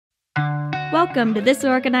Welcome to This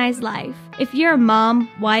Organized Life. If you're a mom,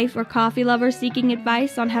 wife, or coffee lover seeking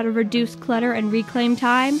advice on how to reduce clutter and reclaim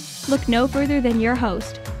time, look no further than your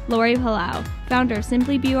host, Lori Palau, founder of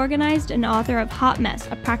Simply Be Organized and author of Hot Mess,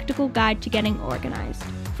 a practical guide to getting organized.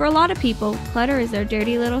 For a lot of people, clutter is their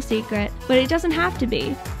dirty little secret, but it doesn't have to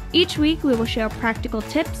be. Each week, we will share practical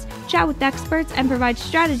tips, chat with experts, and provide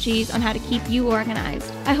strategies on how to keep you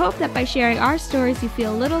organized. I hope that by sharing our stories, you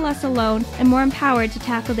feel a little less alone and more empowered to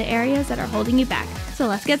tackle the areas that are holding you back. So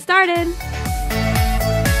let's get started!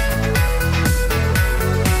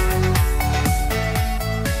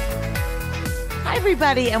 Hi,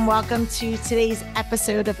 everybody, and welcome to today's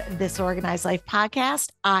episode of This Organized Life podcast.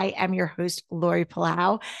 I am your host, Lori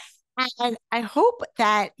Palau. And I hope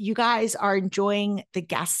that you guys are enjoying the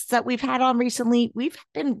guests that we've had on recently. We've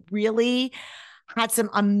been really had some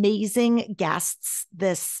amazing guests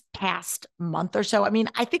this past month or so. I mean,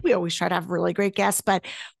 I think we always try to have really great guests, but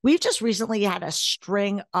we've just recently had a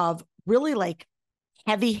string of really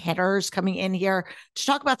heavy hitters coming in here to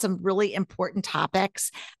talk about some really important topics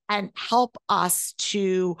and help us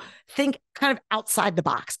to think kind of outside the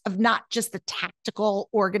box of not just the tactical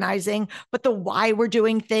organizing, but the why we're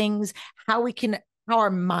doing things, how our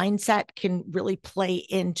mindset can really play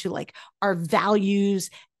into our values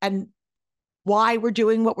and why we're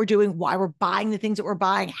doing what we're doing, why we're buying the things that we're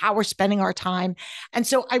buying, how we're spending our time. And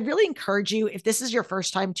so I really encourage you, if this is your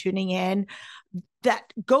first time tuning in,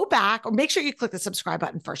 that go back or make sure you click the subscribe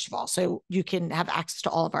button, first of all, so you can have access to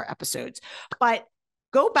all of our episodes. But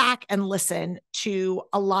go back and listen to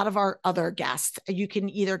a lot of our other guests. You can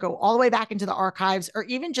either go all the way back into the archives or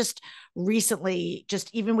even just recently,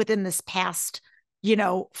 just even within this past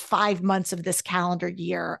 5 months of this calendar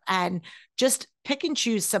year, and just pick and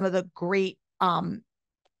choose some of the great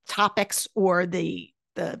topics or the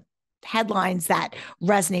headlines that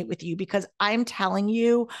resonate with you, because I'm telling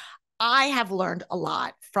you, I have learned a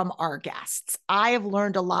lot from our guests. I have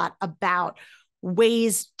learned a lot about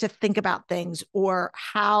ways to think about things or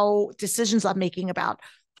how decisions I'm making about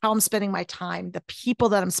how I'm spending my time, the people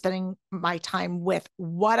that I'm spending my time with,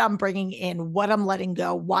 what I'm bringing in, what I'm letting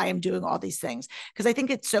go, why I'm doing all these things. Because I think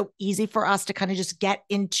it's so easy for us to kind of just get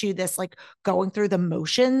into this, going through the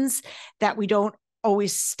motions, that we don't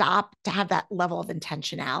always stop to have that level of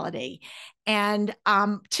intentionality. And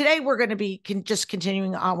today we're going to be just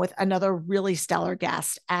continuing on with another really stellar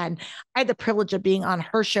guest. And I had the privilege of being on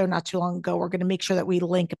her show not too long ago. We're going to make sure that we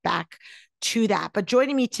link back to that. But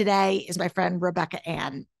joining me today is my friend, Rebekah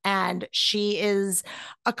Anne, and she is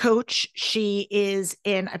a coach. She is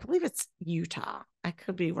in, I believe it's Utah. I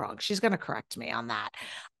could be wrong. She's going to correct me on that.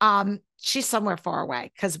 She's somewhere far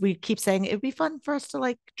away, because we keep saying it'd be fun for us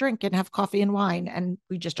to drink and have coffee and wine, and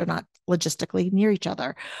we just are not logistically near each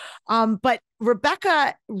other. But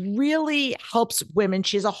Rebekah really helps women.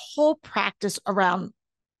 She has a whole practice around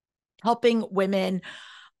helping women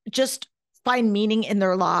just find meaning in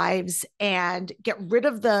their lives and get rid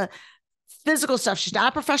of the physical stuff. She's not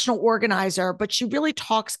a professional organizer, but she really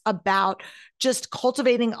talks about just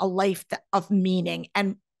cultivating a life of meaning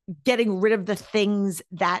and getting rid of the things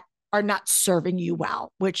that are not serving you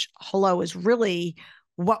well, which, is really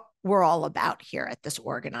what we're all about here at This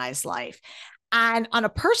Organized Life. And on a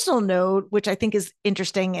personal note, which I think is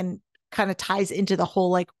interesting and kind of ties into the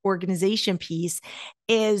whole organization piece,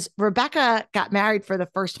 is Rebekah got married for the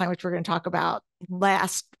first time, which we're going to talk about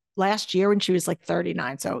last year when she was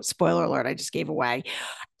 39. So spoiler alert, I just gave away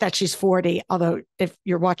that she's 40. Although if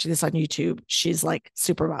you're watching this on YouTube, she's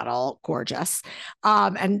supermodel gorgeous,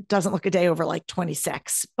 and doesn't look a day over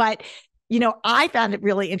 26. But I found it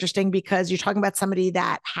really interesting because you're talking about somebody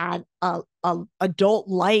that had a adult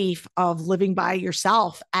life of living by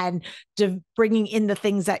yourself and bringing in the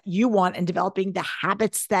things that you want and developing the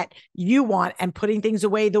habits that you want and putting things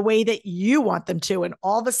away the way that you want them to. And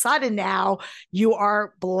all of a sudden now you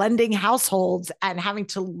are blending households and having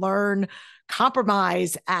to learn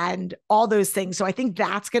compromise and all those things. So I think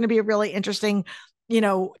that's going to be a really interesting,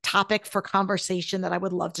 topic for conversation that I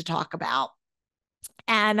would love to talk about.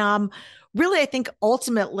 And really, I think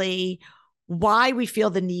ultimately why we feel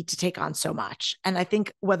the need to take on so much. And I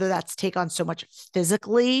think whether that's take on so much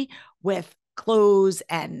physically with clothes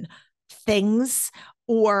and things,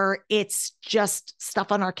 or it's just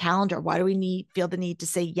stuff on our calendar. Why do we feel the need to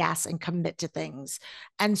say yes and commit to things?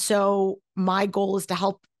 And so my goal is to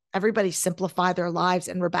help everybody simplify their lives.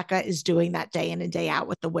 And Rebekah is doing that day in and day out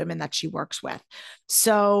with the women that she works with.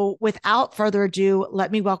 So without further ado,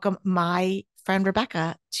 let me welcome my friend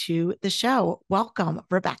Rebekah to the show. Welcome,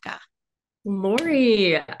 Rebekah.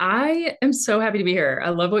 Lori, I am so happy to be here. I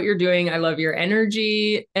love what you're doing. I love your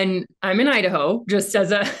energy. And I'm in Idaho, just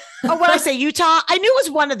as a Oh, when I say Utah, I knew it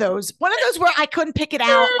was one of those where I couldn't pick it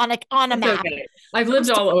out on a it's map. okay. I've I'm lived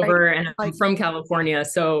all sorry. over and I'm Like, from California,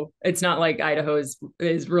 so it's not like Idaho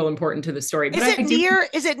is real important to the story. But is I it do, near?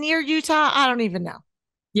 Is it near Utah? I don't even know.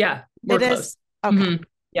 yeah, we're It is. close. Okay. hmm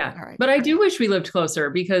Yeah. All right. But I do wish we lived closer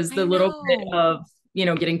because I the little bit know. of,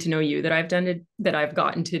 getting to know you that that I've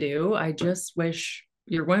gotten to do, I just wish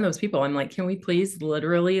you're one of those people. I'm like, can we please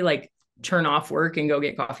literally like turn off work and go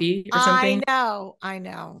get coffee or I something? know. I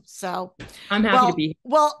know. So, I'm happy to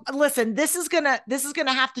well, be listen, this is gonna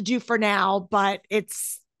have to do for now, but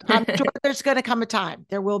I'm here. sure there's gonna come a time.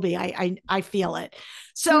 There will be. I feel it.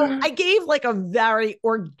 So I gave like a very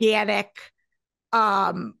organic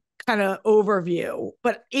um kind of overview,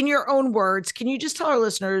 but in your own words, can you just tell our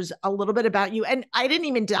listeners a little bit about you? And I didn't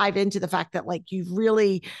even dive into the fact that like you've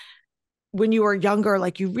really, when you were younger,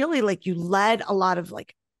 like you really like you led a lot of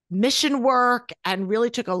like mission work and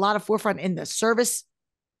really took a lot of forefront in the service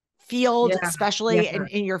field, Yeah. Yeah. especially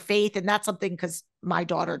in your faith. And that's something because my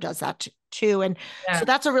daughter does that too. And so Yeah.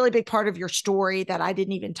 that's a really big part of your story that I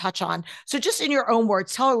didn't even touch on. So just in your own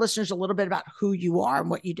words, tell our listeners a little bit about who you are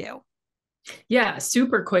and what you do. Yeah.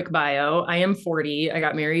 Super quick bio. I am 40. I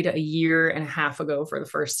got married a year and a half ago for the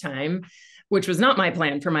first time, which was not my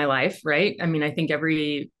plan for my life, right? I mean, I think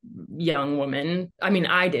every young woman, I mean,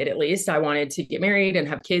 I did at least. I wanted to get married and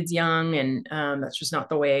have kids young. And that's just not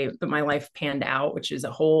the way that my life panned out, which is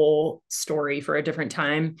a whole story for a different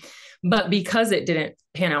time. But because it didn't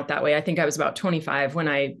pan out that way, I think I was about 25 when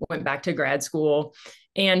I went back to grad school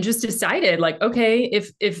and just decided like, okay,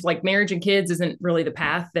 if like marriage and kids isn't really the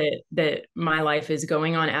path that my life is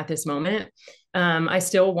going on at this moment, I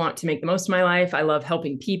still want to make the most of my life. I love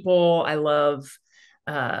helping people. I love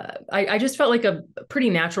I just felt like a pretty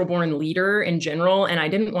natural born leader in general. And I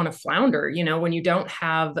didn't want to flounder, when you don't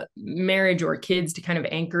have marriage or kids to kind of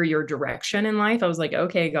anchor your direction in life. I was like,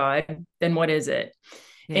 okay, God, then what is it?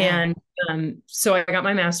 Yeah. And so I got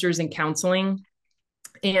my master's in counseling.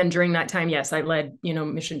 And during that time, yes, I led,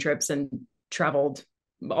 mission trips and traveled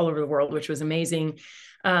all over the world, which was amazing.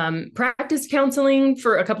 Practiced counseling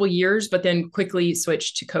for a couple of years, but then quickly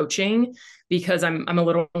switched to coaching because I'm a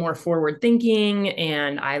little more forward thinking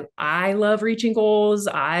and I love reaching goals.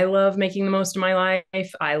 I love making the most of my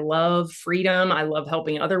life. I love freedom. I love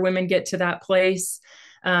helping other women get to that place.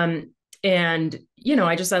 And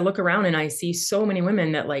I look around and I see so many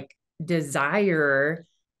women that like desire,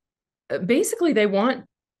 basically they want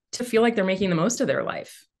to feel like they're making the most of their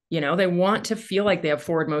life. They want to feel like they have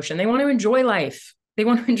forward motion. They want to enjoy life. They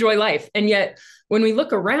want to enjoy life. And yet when we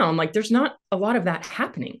look around, like there's not a lot of that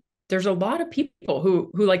happening. There's a lot of people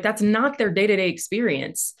who like that's not their day-to-day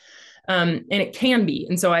experience. And it can be.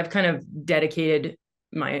 And so I've kind of dedicated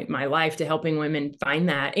my life to helping women find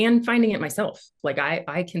that and finding it myself. Like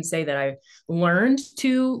I can say that I learned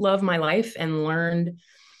to love my life and learned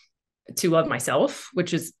to love myself,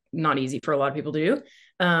 which is not easy for a lot of people to do.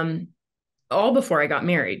 All before I got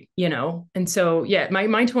married. And so, yeah, my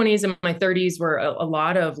 20s and my 30s were a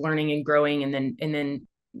lot of learning and growing and then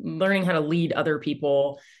learning how to lead other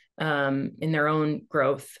people in their own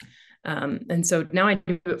growth. And so now I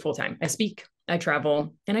do it full time. I speak, I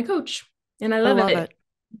travel, and I coach, and I I love love it.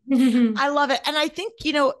 it. I love it. And I think,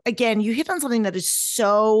 again, you hit on something that is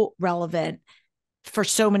so relevant for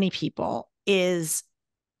so many people is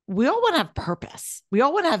we all want to have purpose. We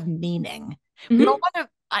all want to have meaning. We all Mhm. want to,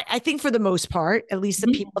 I think for the most part, at least the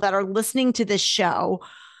Mhm. people that are listening to this show,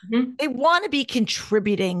 Mhm. they want to be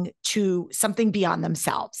contributing to something beyond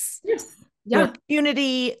themselves, Yes. their Yeah.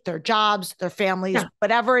 community, their jobs, their families, Yeah.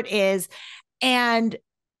 whatever it is. And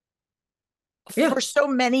Yeah. for so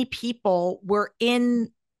many people, we're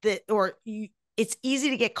in it's easy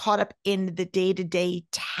to get caught up in the day-to-day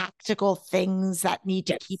tactical things that need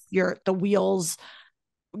to keep Yes. the wheels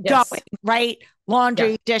going, Yes. right? Yeah.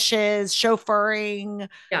 Laundry, dishes, chauffeuring,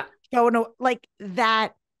 Yeah. going like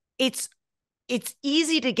that. It's it's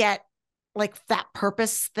easy to get like that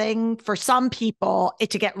purpose thing for some people it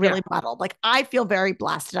to get Yeah. really muddled. Like I feel very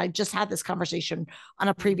blessed. And I just had this conversation on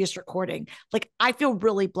a previous recording. Like I feel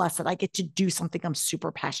really blessed that I get to do something I'm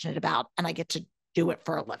super passionate about and I get to do it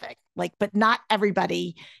for a living. Like, but not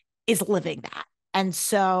everybody is living that. And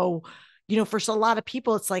so, for a lot of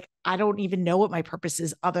people, it's like, I don't even know what my purpose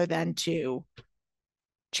is other than to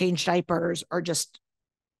change diapers or just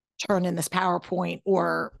turn in this PowerPoint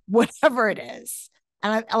or whatever it is.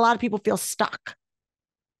 And a lot of people feel stuck.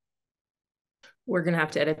 We're gonna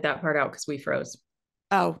have to edit that part out because we froze.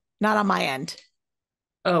 Oh, not on my end.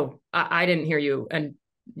 Oh, I didn't hear you. And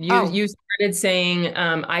Oh, You started saying,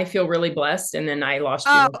 I feel really blessed, and then I lost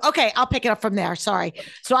oh, you. okay. I'll pick it up from there. Sorry.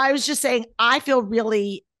 So I was just saying, I feel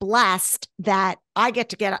really blessed that I get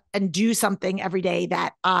to get up and do something every day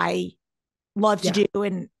that I love to Yeah. do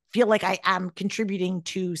and feel like I am contributing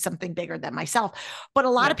to something bigger than myself. But a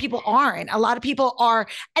lot Yeah. of people aren't. A lot of people are,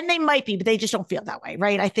 and they might be, but they just don't feel that way,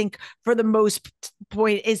 right? I think for the most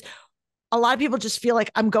point is a lot of people just feel like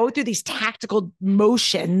I'm going through these tactical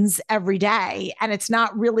motions every day and it's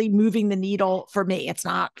not really moving the needle for me. It's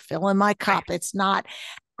not filling my cup. It's not,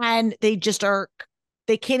 and they just are,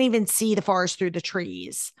 they can't even see the forest through the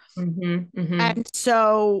trees. Mm-hmm, mm-hmm. And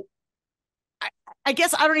so I, I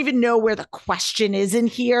guess I don't even know where the question is in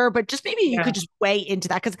here, but just maybe you Yeah. could just weigh into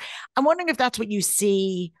that because I'm wondering if that's what you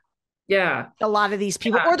see Yeah. a lot of these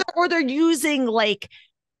people, Yeah. or they're using like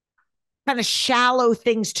kind of shallow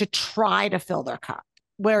things to try to fill their cup,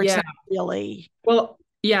 where it's Yeah. not really. Well,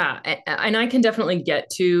 yeah. And I can definitely get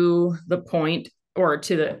to the point or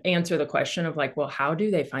to the answer the question of like, well, how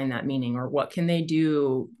do they find that meaning, or what can they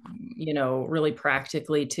do, really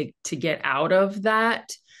practically to get out of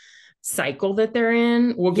that cycle that they're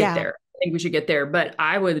in? We'll get Yeah. there. I think we should get there. But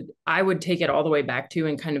I would take it all the way back to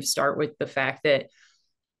and kind of start with the fact that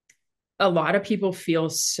a lot of people feel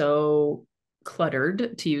so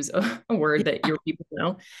cluttered, to use a word that your people know,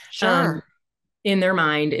 um, Sure. in their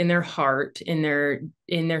mind, in their heart, in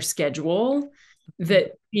their schedule,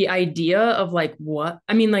 that the idea of like what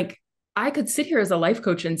I mean, like I could sit here as a life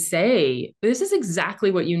coach and say, this is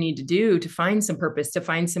exactly what you need to do to find some purpose, to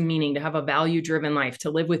find some meaning, to have a value driven life,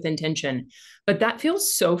 to live with intention. But that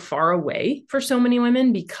feels so far away for so many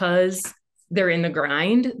women because they're in the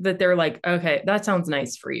grind that they're like, okay, that sounds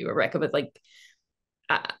nice for you, Rebekah, but like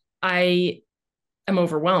I am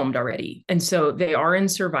overwhelmed already. And so they are in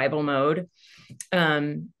survival mode.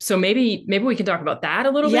 So maybe we can talk about that a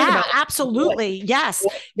little bit Yeah, about absolutely. Yes.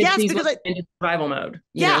 what gets Yes, these because women into survival mode,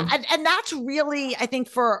 yeah, and that's really, I think,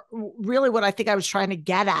 for really what I think I was trying to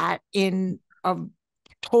get at in a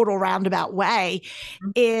total roundabout way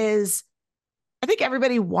is I think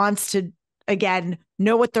everybody wants to, again,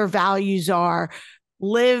 know what their values are,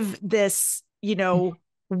 live this,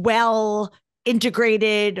 well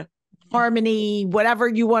integrated harmony, whatever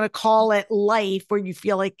you want to call it, life where you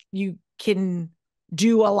feel like you can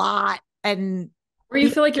do a lot and where you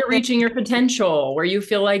be. feel like you're reaching your potential, where you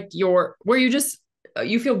feel like where you just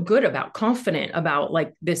you feel good about, confident about,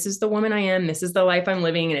 like, this is the woman I am, this is the life I'm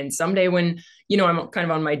living, and someday when I'm kind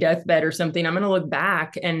of on my deathbed or something, I'm going to look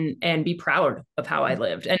back and be proud of how I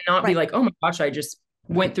lived, and not be Right. like, oh my gosh, I just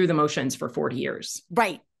went through the motions for 40 years.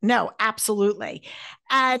 Right. No, absolutely.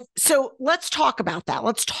 And so let's talk about that.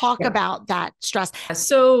 Let's talk Yeah. about that stress.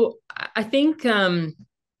 So I think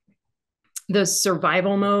the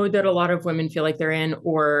survival mode that a lot of women feel like they're in,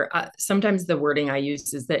 or sometimes the wording I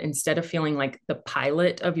use is that instead of feeling like the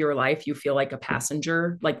pilot of your life, you feel like a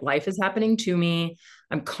passenger, like life is happening to me.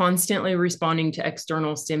 I'm constantly responding to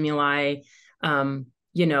external stimuli. Um,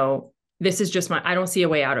 this is just I don't see a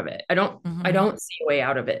way out of it. I don't see a way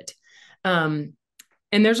out of it. Um,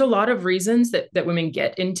 and there's a lot of reasons that women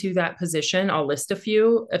get into that position. I'll list a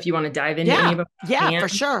few if you want to dive into any Yeah. of them. Yeah, for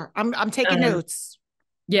sure. I'm taking notes.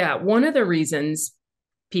 Yeah, one of the reasons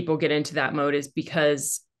people get into that mode is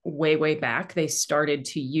because way back they started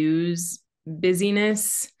to use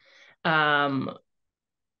busyness, um,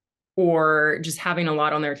 or just having a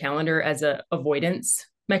lot on their calendar as a avoidance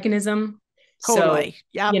mechanism. So, Totally.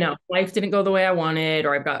 Yep. Life didn't go the way I wanted,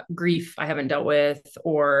 or I've got grief I haven't dealt with,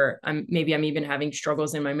 or I'm even having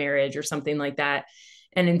struggles in my marriage or something like that.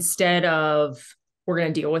 And instead of, we're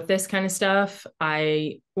going to deal with this kind of stuff,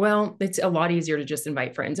 it's a lot easier to just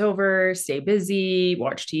invite friends over, stay busy,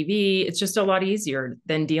 watch TV. It's just a lot easier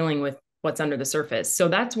than dealing with what's under the surface. So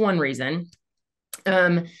that's one reason.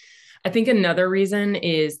 I think another reason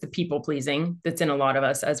is the people pleasing that's in a lot of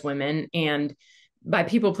us as women. And by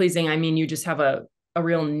people pleasing, I mean you just have a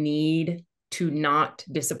real need to not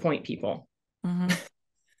disappoint people. Mm-hmm.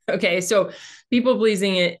 Okay, so people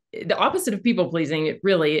pleasing, the opposite of people pleasing, it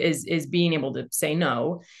really is being able to say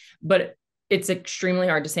no, but it's extremely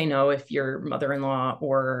hard to say no if your mother-in-law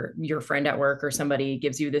or your friend at work or somebody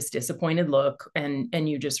gives you this disappointed look, and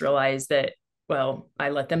you just realize that, well, I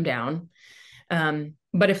let them down.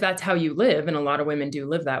 But if that's how you live, and a lot of women do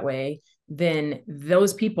live that way, then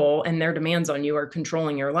those people and their demands on you are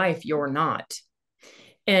controlling your life. You're not.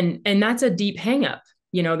 And that's a deep hangup.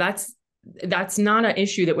 That's not an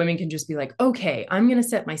issue that women can just be like, okay, I'm going to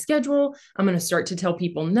set my schedule. I'm going to start to tell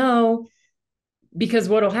people no, because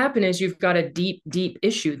what'll happen is you've got a deep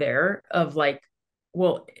issue there of like,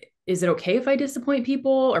 well, is it okay if I disappoint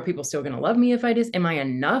people? Are people still going to love me if am I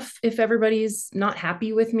enough if everybody's not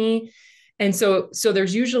happy with me? And so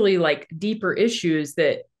there's usually like deeper issues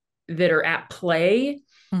that are at play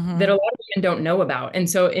that a lot of women don't know about. And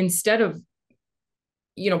so instead of,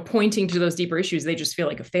 pointing to those deeper issues, they just feel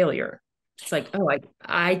like a failure. It's like, oh,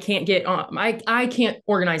 I can't get on. I can't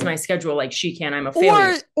organize my schedule like she can. I'm a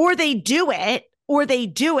failure. Or they do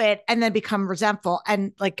it and then become resentful.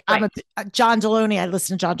 And like, right. I'm a John Deloney. I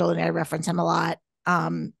listen to John Deloney. I reference him a lot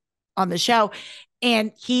on the show.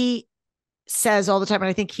 And he says all the time, and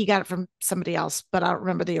I think he got it from somebody else, but I don't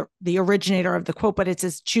remember the originator of the quote, but it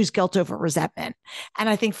says, choose guilt over resentment. And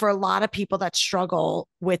I think for a lot of people that struggle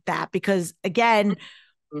with that, because again,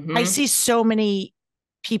 I see so many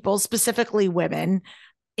people, specifically women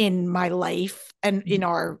in my life and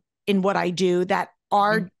in what I do, that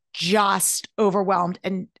are just overwhelmed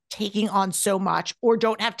and taking on so much, or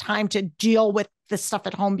don't have time to deal with the stuff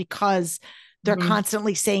at home because they're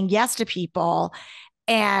constantly saying yes to people.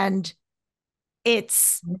 And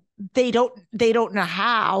they don't know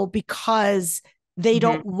how, because they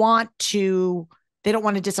don't want to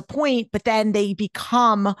disappoint, but then they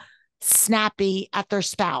become snappy at their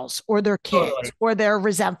spouse or their kids, or they're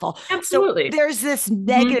resentful. Absolutely. So there's this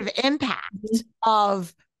negative impact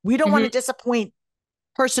of, we don't want to disappoint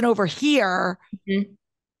person over here,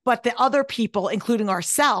 but the other people, including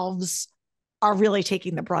ourselves, are really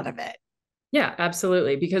taking the brunt of it. Yeah,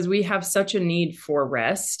 absolutely. Because we have such a need for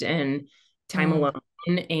rest and time alone,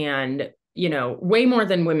 and, way more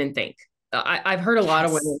than women think. I've heard a lot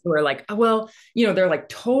of women who are like, well, they're like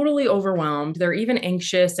totally overwhelmed. They're even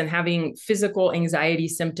anxious and having physical anxiety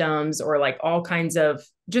symptoms, or like all kinds of,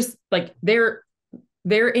 just like they're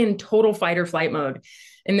in total fight or flight mode.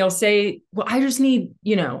 And they'll say, well, I just need,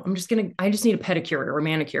 I just need a pedicure or a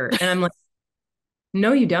manicure. And I'm like,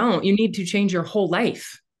 no, you don't. You need to change your whole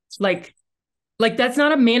life. Like that's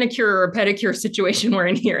not a manicure or a pedicure situation we're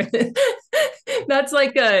in here. That's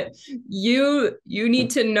like you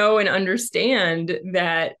need to know and understand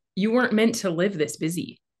that you weren't meant to live this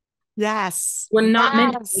busy. Yes. We're not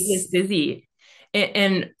meant to live this busy.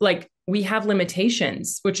 And like, we have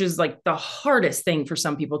limitations, which is like the hardest thing for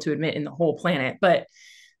some people to admit in the whole planet. But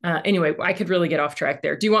anyway, I could really get off track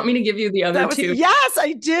there. Do you want me to give you the other two? Yes,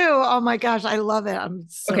 I do. Oh my gosh, I love it. I'm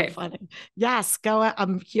so funny. Yes, go.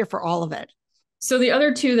 I'm here for all of it. So the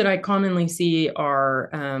other two that I commonly see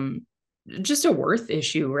are just a worth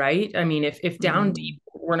issue, right? I mean, if down deep,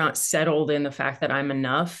 we're not settled in the fact that I'm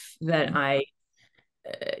enough, that I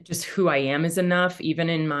just who I am is enough, even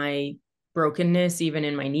in my brokenness, even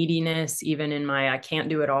in my neediness, even in my I can't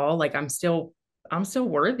do it all. Like I'm still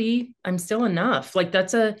worthy. I'm still enough. Like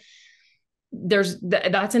that's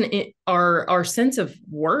our sense of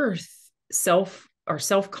worth, our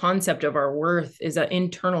self-concept of our worth is an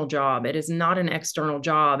internal job. It is not an external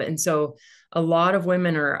job. And so a lot of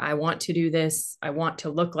women I want to do this. I want to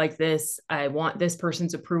look like this. I want this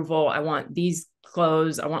person's approval. I want these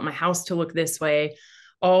clothes. I want my house to look this way,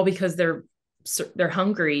 all because they're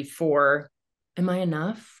hungry for, am I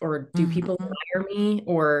enough? Or do people admire me?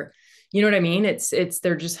 Or, you know what I mean?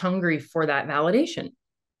 They're just hungry for that validation.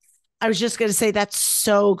 I was just going to say that's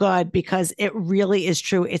so good, because it really is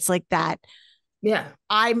true. It's like that. Yeah.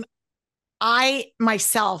 I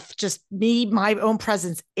myself, just me, my own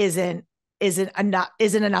presence isn't enough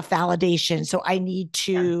validation. So I need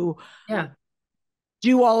to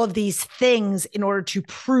do all of these things in order to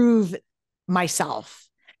prove myself.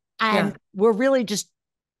 And we're really just,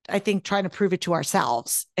 I think, trying to prove it to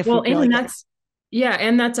ourselves. And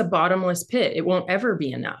that's a bottomless pit. It won't ever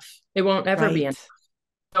be enough. It won't ever be enough.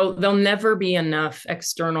 So there'll never be enough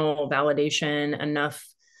external validation, enough,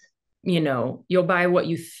 you'll buy what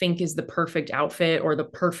you think is the perfect outfit or the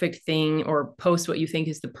perfect thing, or post what you think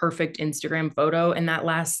is the perfect Instagram photo. And that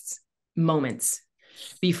lasts moments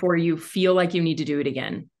before you feel like you need to do it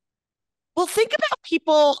again. Well, think about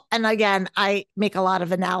people. And again, I make a lot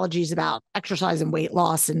of analogies about exercise and weight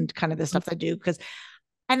loss and kind of the stuff I do.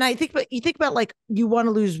 And I think, but you think about, like, you want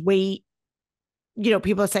to lose weight,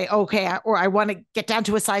 people say, okay, or I want to get down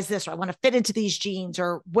to a size this, or I want to fit into these jeans,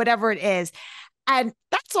 or whatever it is. And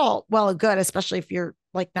that's all well and good, especially if you're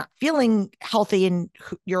like not feeling healthy in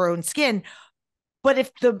your own skin. But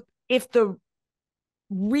if the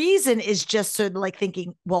reason is just sort of like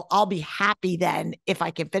thinking, well, I'll be happy then if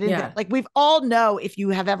I can fit into it. Like, we've all know, if you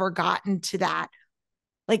have ever gotten to that,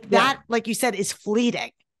 like that, like you said, is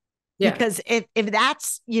fleeting. Yeah. Because if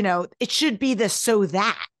that's, it should be the so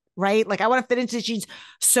that, right? Like, I want to fit into jeans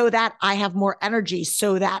so that I have more energy,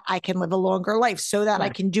 so that I can live a longer life, so that I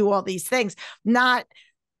can do all these things, not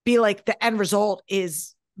be like the end result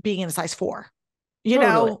is being in a size 4, you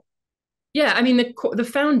know? Yeah. I mean, the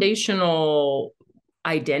foundational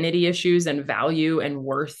identity issues and value and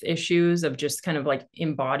worth issues of just kind of like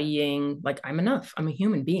embodying, like, I'm enough, I'm a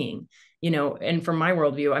human being, and from my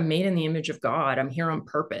worldview, I'm made in the image of God. I'm here on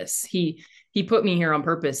purpose. He put me here on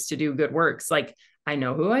purpose to do good works. Like, I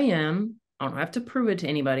know who I am. I don't have to prove it to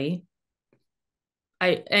anybody.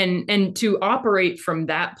 And to operate from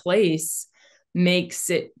that place makes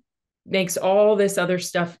all this other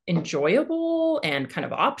stuff enjoyable and kind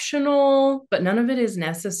of optional, but none of it is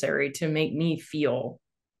necessary to make me feel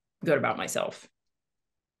good about myself.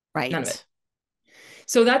 Right. None of it.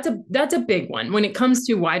 So that's a big one when it comes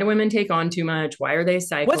to, why do women take on too much? Why are they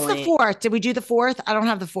cycling? What's the fourth? Did we do the fourth? I don't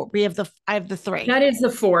have the fourth. I have the three. That is the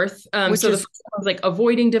fourth. Which so is, the first one was like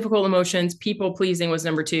avoiding difficult emotions. People pleasing was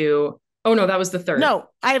number 2. Oh no, that was the third. No,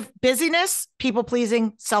 I have busyness, people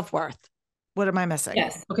pleasing, self-worth. What am I missing?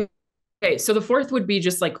 Yes. Okay. So the fourth would be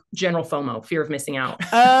just like general FOMO, fear of missing out.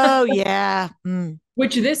 Oh yeah.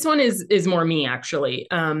 Which this one is more me, actually.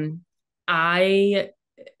 I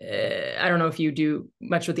don't know if you do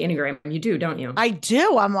much with the Enneagram. You do, don't you? I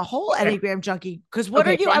do. I'm a whole Enneagram junkie. Because what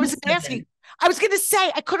are you? I was asking. I was going to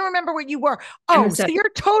say, I couldn't remember what you were. Oh, so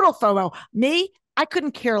you're total FOMO. Me, I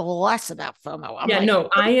couldn't care less about FOMO.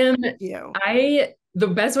 I am. The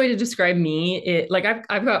best way to describe me,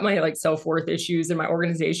 I've got my like self-worth issues in my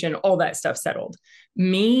organization, all that stuff settled.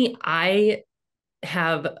 Me, I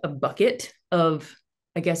have a bucket of,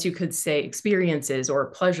 I guess you could say, experiences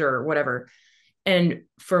or pleasure or whatever. And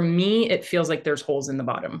for me, it feels like there's holes in the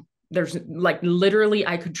bottom. There's like, literally,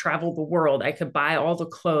 I could travel the world. I could buy all the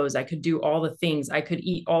clothes. I could do all the things. I could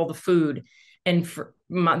eat all the food. And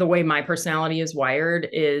the way my personality is wired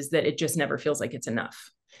is that it just never feels like it's enough.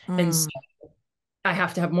 And so I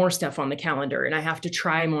have to have more stuff on the calendar, and I have to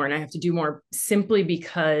try more, and I have to do more, simply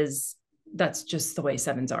because that's just the way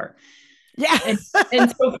 7s are. Yeah.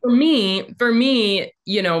 and so for me,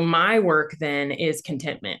 my work then is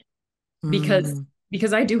contentment, because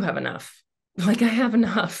I do have enough. Like, I have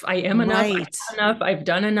enough. I am enough. Right. I have enough. I've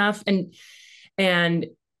done enough. And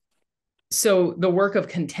so the work of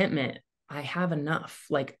contentment, I have enough.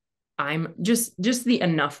 Like, I'm just the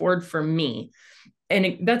enough word for me.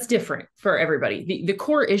 And that's different for everybody. The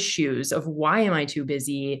core issues of why am I too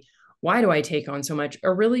busy? Why do I take on so much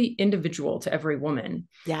are really individual to every woman.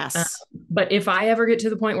 Yes. But if I ever get to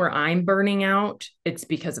the point where I'm burning out, it's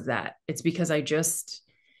because of that. It's because I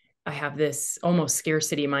have this almost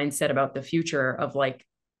scarcity mindset about the future of like,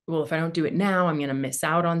 well, if I don't do it now, I'm going to miss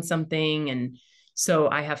out on something. And so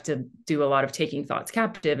I have to do a lot of taking thoughts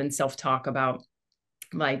captive and self-talk about,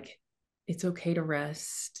 like, it's okay to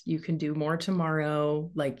rest. You can do more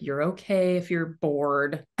tomorrow. Like, you're okay if you're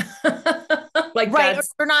bored. Like, right.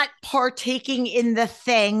 You're not partaking in the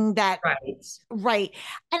thing that, right.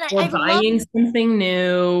 And or buying something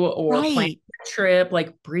new, or planning a trip.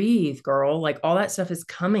 Like, breathe, girl. Like, all that stuff is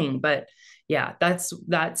coming. But yeah, that's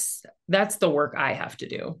the work I have to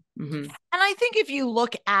do. Mm-hmm. And I think if you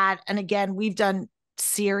look at, and again, we've done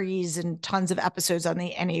series and tons of episodes on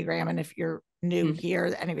the Enneagram. And if you're new here,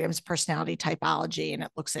 the Enneagram is personality typology, and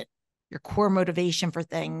it looks at your core motivation for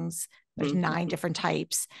things. There's 9 different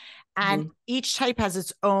types, and each type has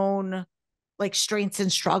its own like strengths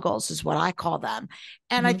and struggles, is what I call them.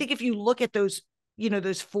 And I think if you look at those,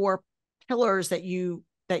 those 4 pillars that you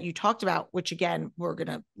talked about, which again, we're going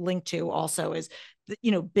to link to also, is,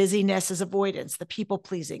 busyness is avoidance, the people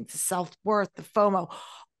pleasing, the self-worth, the FOMO.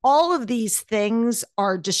 All of these things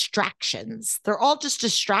are distractions. They're all just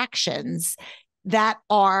distractions that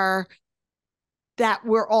we're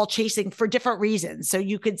all chasing for different reasons. So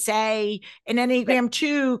you could say an Enneagram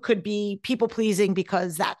 2 could be people pleasing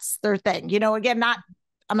because that's their thing. Again,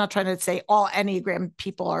 I'm not trying to say all Enneagram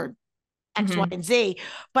people are X, Y, and Z,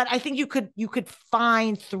 but I think you could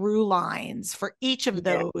find through lines for each of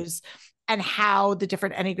those and how the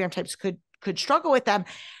different Enneagram types could struggle with them.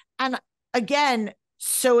 And again,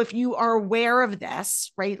 so if you are aware of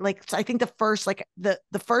this, right? Like, so I think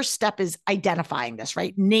the first step is identifying this,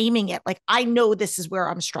 right? Naming it. Like, I know this is where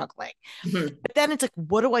I'm struggling, but then it's like,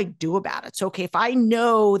 what do I do about it? So, okay, if I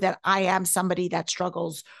know that I am somebody that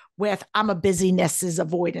struggles with, I'm a busy-ness is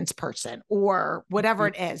avoidance person, or whatever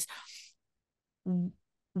it is,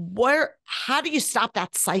 how do you stop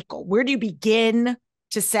that cycle? Where do you begin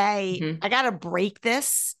to say, I got to break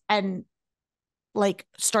this and like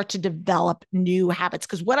start to develop new habits?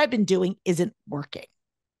 Because what I've been doing isn't working.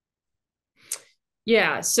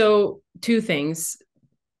 Yeah. So 2 things.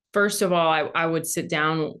 First of all, I would sit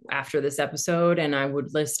down after this episode and I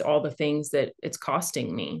would list all the things that it's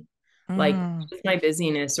costing me. Like, what's my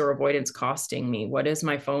busyness or avoidance costing me? What is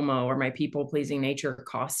my FOMO or my people pleasing nature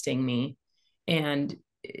costing me? And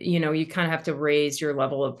you kind of have to raise your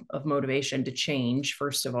level of motivation to change,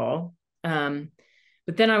 first of all.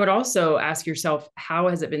 But then I would also ask yourself, how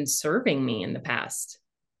has it been serving me in the past?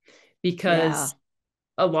 Because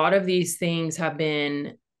a lot of these things have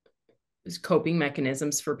been coping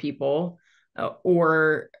mechanisms for people,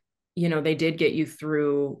 or, they did get you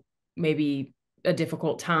through maybe a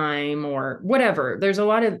difficult time or whatever. There's a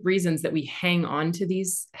lot of reasons that we hang on to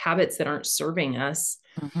these habits that aren't serving us.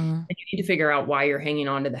 Mm-hmm. And you need to figure out why you're hanging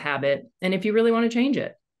on to the habit and if you really want to change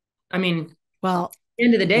it. I mean, well, at the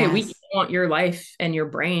end of the day, we want your life and your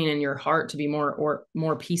brain and your heart to be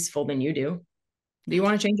more peaceful than you do. Do you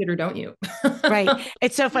want to change it or don't you? Right.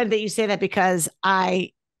 It's so funny that you say that, because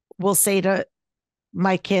I will say to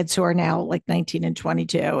my kids who are now like 19 and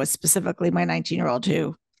 22, specifically my 19-year-old,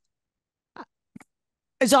 who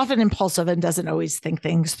is often impulsive and doesn't always think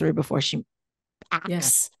things through before she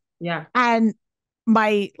acts. Yeah. And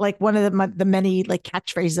one of the many like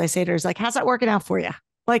catchphrases I say to her is like, how's that working out for you?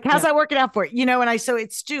 Like, how's that working out for you? And so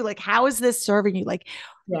it's Stu, like, how is this serving you? Like,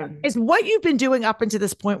 is what you've been doing up until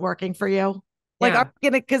this point working for you? Like,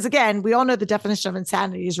 because again, we all know the definition of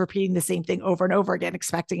insanity is repeating the same thing over and over again,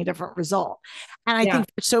 expecting a different result. And I think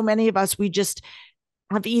for so many of us, we just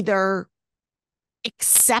have either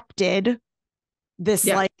accepted this,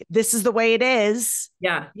 like, this is the way it is.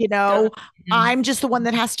 Yeah. I'm just the one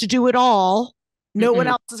that has to do it all. No one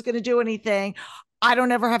else is going to do anything. I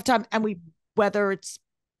don't ever have time. And whether it's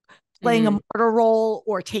playing a martyr role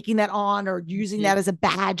or taking that on or using that as a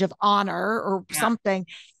badge of honor or something,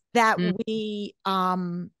 that we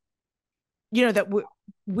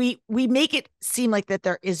we make it seem like that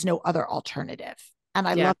there is no other alternative. And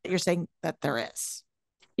I love that you're saying that there is.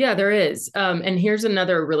 Yeah, there is. And here's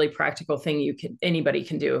another really practical thing anybody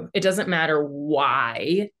can do. It doesn't matter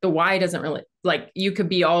why. The why doesn't really, like, you could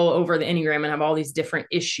be all over the Enneagram and have all these different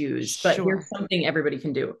issues, but here's something everybody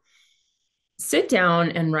can do. Sit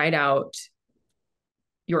down and write out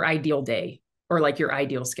your ideal day or like your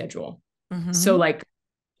ideal schedule. Mm-hmm. So like,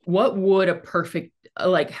 what would a perfect,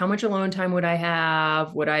 like, how much alone time would I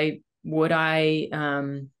have? Would I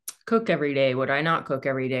cook every day? Would I not cook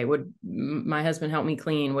every day? Would my husband help me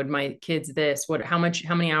clean? Would my kids this? How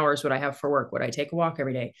many hours would I have for work? Would I take a walk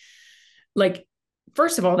every day? Like,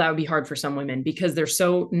 first of all, that would be hard for some women because they're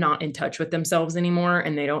so not in touch with themselves anymore.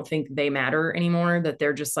 And they don't think they matter anymore, that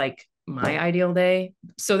they're just like, my ideal day.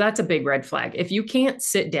 So that's a big red flag. If you can't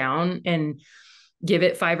sit down and give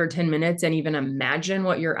it 5 or 10 minutes and even imagine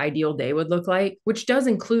what your ideal day would look like, which does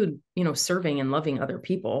include, serving and loving other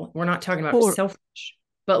people. We're not talking about selfish,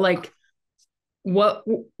 but like, what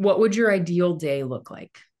would your ideal day look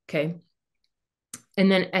like? Okay.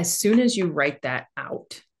 And then as soon as you write that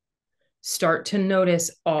out, start to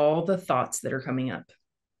notice all the thoughts that are coming up,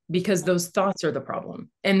 because those thoughts are the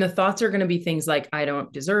problem. And the thoughts are going to be things like, I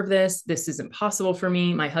don't deserve this. This isn't possible for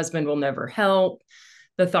me. My husband will never help.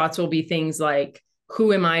 The thoughts will be things like,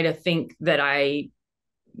 who am I to think that I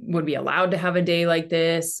would be allowed to have a day like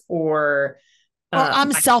this? Or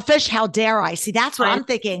I'm selfish. How dare I? See, that's what I'm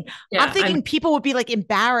thinking. Yeah, I'm thinking people would be like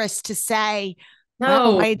embarrassed to say,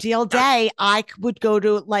 no, my ideal day, I would go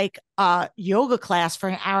to like a yoga class for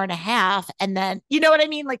an hour and a half. And then, you know what I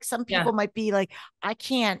mean? Like some people might be like, I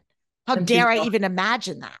can't, how dare I even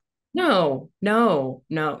imagine that? No.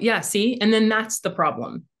 Yeah. See, and then that's the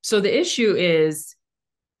problem. So the issue is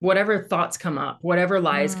whatever thoughts come up, whatever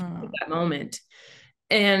lies come up at that moment.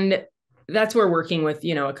 And that's where working with,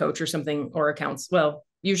 a coach or something, or a counselor. Well,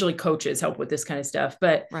 usually coaches help with this kind of stuff,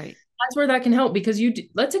 but that's where that can help, because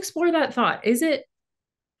let's explore that thought.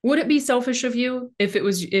 Would it be selfish of you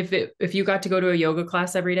if you got to go to a yoga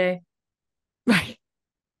class every day? Right.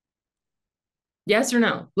 Yes or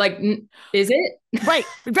no? Like, is it? Right.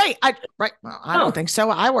 Well, I don't think so.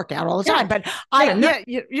 I work out all the time, but but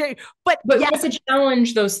we have to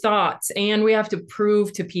challenge those thoughts, and we have to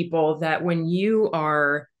prove to people that when you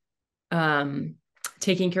are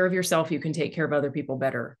taking care of yourself, you can take care of other people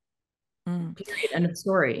better. Period. End of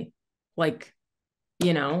story. Like,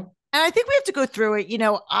 And I think we have to go through it.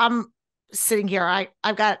 I'm sitting here.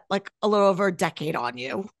 I've got like a little over a decade on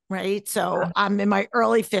you, right? So I'm in my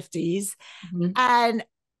early 50s. Mm-hmm. And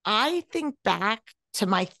I think back to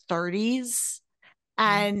my 30s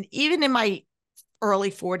and even in my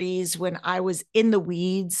early 40s when I was in the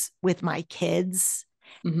weeds with my kids.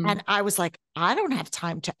 Mm-hmm. And I was like, I don't have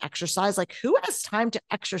time to exercise. Like, who has time to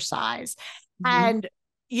exercise? Mm-hmm. And,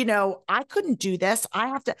 I couldn't do this. I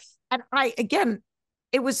have to. And again,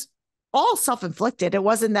 it was all self-inflicted. It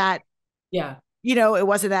wasn't that it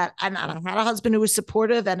wasn't that. And I had a husband who was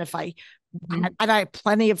supportive. And and I had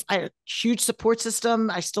I had a huge support system.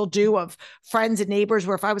 I still do, of friends and neighbors,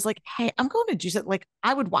 where if I was like, hey, I'm going to do something, like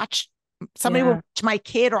I would watch, somebody would watch my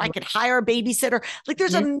kid, or I could hire a babysitter. Like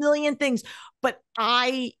there's a million things, but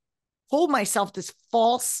I told myself this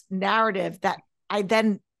false narrative that I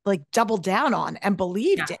then like doubled down on and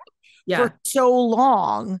believed it for so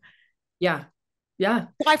long. Yeah. Yeah.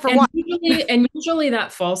 Why for what? And usually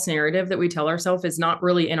that false narrative that we tell ourselves is not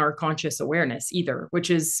really in our conscious awareness either,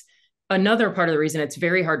 which is another part of the reason it's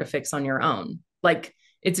very hard to fix on your own. Like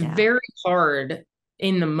it's very hard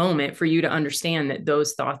in the moment for you to understand that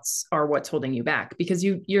those thoughts are what's holding you back, because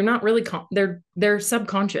you're not really, they're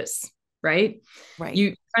subconscious, right? Right.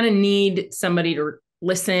 You kind of need somebody to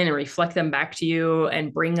listen and reflect them back to you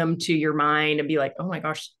and bring them to your mind and be like, oh my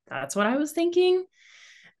gosh, that's what I was thinking.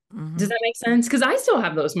 Does that make sense? Because I still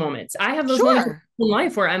have those moments. I have those moments in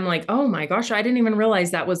life where I'm like, oh my gosh, I didn't even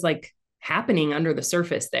realize that was like happening under the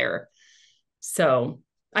surface there. So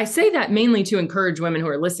I say that mainly to encourage women who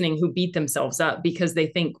are listening, who beat themselves up because they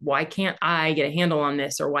think, why can't I get a handle on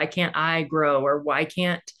this? Or why can't I grow? Or why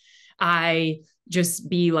can't I just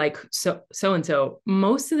be like so-and-so?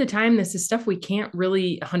 Most of the time, this is stuff we can't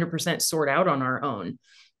really 100% sort out on our own.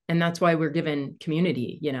 And that's why we're given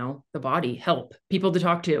community, the body, help, people to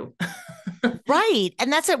talk to. Right.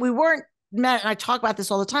 And that's it. We weren't meant, and I talk about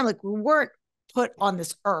this all the time, like we weren't put on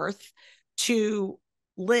this earth to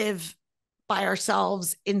live by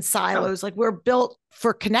ourselves in silos. Like we're built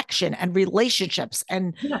for connection and relationships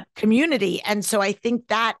and community. And so I think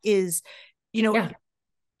that is, but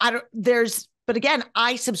again,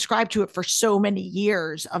 I subscribe to it for so many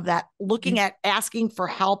years of that, looking at asking for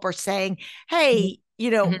help or saying, hey,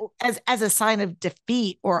 as a sign of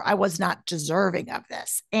defeat, or I was not deserving of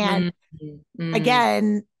this. And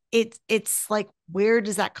again, it's like, where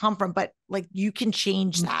does that come from? But like, you can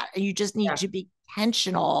change that, and you just need to be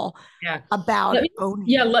intentional about owning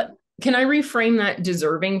it. Can I reframe that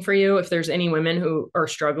deserving for you? If there's any women who are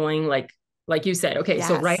struggling, like you said, okay,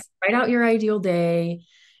 so write out your ideal day,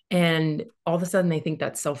 and all of a sudden they think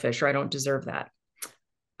that's selfish, or I don't deserve that.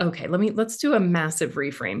 Okay, let's do a massive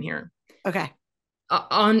reframe here. Okay.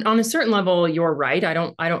 On a certain level, you're right. I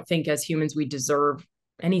don't think as humans we deserve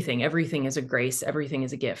anything. Everything is a grace. Everything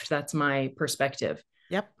is a gift. That's my perspective.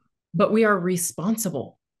 Yep. But we are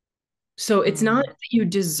responsible. So it's not that you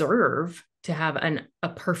deserve to have a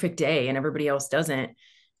perfect day and everybody else doesn't,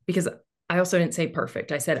 because I also didn't say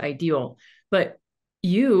perfect. I said ideal. But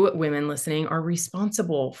you women listening are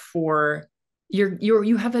responsible for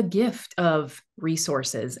you have a gift of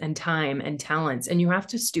resources and time and talents, and you have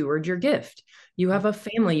to steward your gift. You have a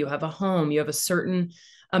family, you have a home, you have a certain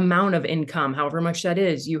amount of income, however much that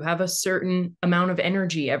is. You have a certain amount of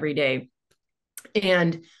energy every day.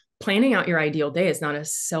 And planning out your ideal day is not a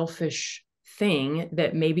selfish thing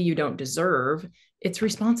that maybe you don't deserve. It's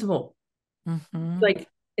responsible.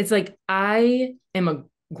 It's like, I am a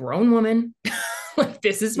grown woman. Like,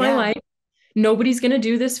 this is my life. Nobody's going to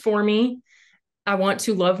do this for me. I want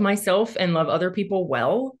to love myself and love other people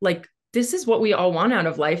well. Like, this is what we all want out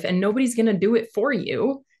of life, and nobody's going to do it for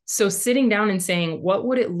you. So sitting down and saying, what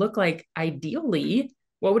would it look like ideally?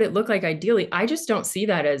 What would it look like ideally? I just don't see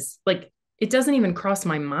that as like, it doesn't even cross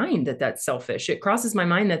my mind that that's selfish. It crosses my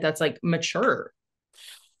mind that that's like mature.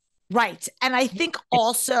 Right. And I think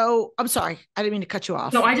also, I'm sorry, I didn't mean to cut you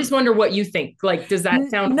off. No, I just wonder what you think. Like, does that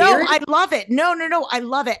sound No, weird? I love it. No, I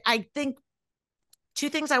love it. I think two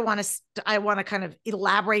things I want to kind of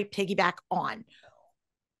elaborate, piggyback on.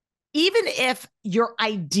 Even if your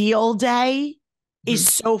ideal day is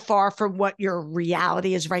so far from what your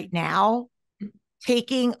reality is right now,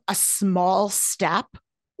 taking a small step.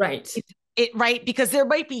 Right. Right. Because there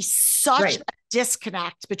might be such a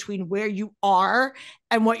disconnect between where you are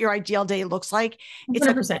and what your ideal day looks like.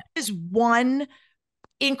 100%. It's like, is one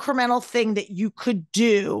incremental thing that you could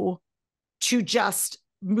do to just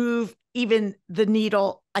move even the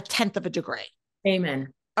needle 1/10 of a degree.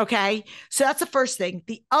 Amen. Okay. So that's the first thing.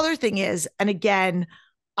 The other thing is, and again,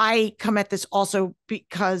 I come at this also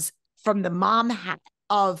because from the mom hat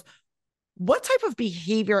of what type of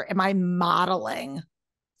behavior am I modeling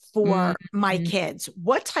for my kids?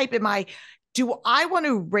 What type do I want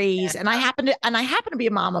to raise? And I happen to be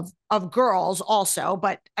a mom of girls also,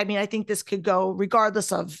 but I mean, I think this could go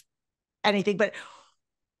regardless of anything, but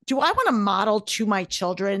do I want to model to my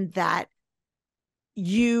children that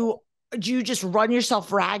you just run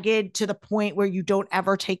yourself ragged to the point where you don't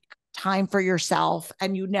ever take time for yourself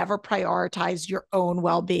and you never prioritize your own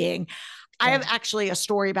well-being? I have actually a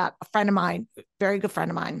story about a friend of mine, very good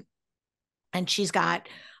friend of mine, and she's got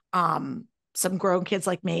some grown kids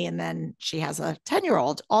like me. And then she has a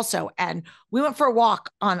 10-year-old also. And we went for a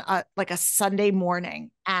walk on a Sunday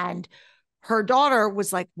morning, and her daughter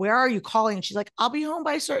was like, "Where are you calling?" And she's like, "I'll be home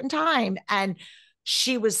by a certain time." And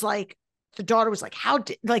she was like, the daughter was like,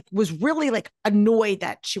 was really like annoyed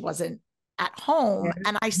that she wasn't at home. Yeah.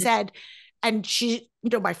 And I said, and she,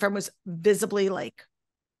 my friend was visibly like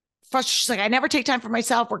frustrated. She's like, "I never take time for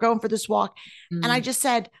myself. We're going for this walk." Mm. And I just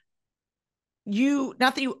said, not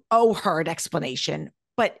that you owe her an explanation,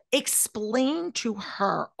 but explain to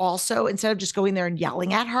her also, instead of just going there and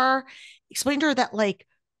yelling at her, explain to her that like,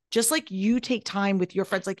 just like you take time with your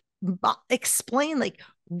friends, like explain, like,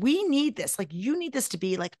 we need this, like you need this to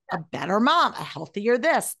be like a better mom, a healthier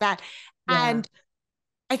this, that. Yeah. And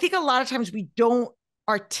I think a lot of times we don't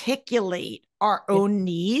articulate our own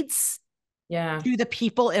needs to the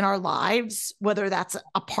people in our lives, whether that's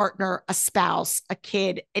a partner, a spouse, a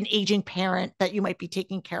kid, an aging parent that you might be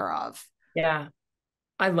taking care of. Yeah.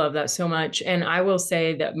 I love that so much. And I will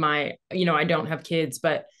say that I don't have kids,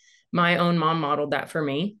 but my own mom modeled that for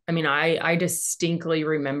me. I mean, I distinctly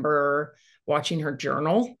remember watching her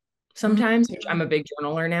journal sometimes, which I'm a big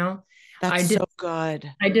journaler now. That's so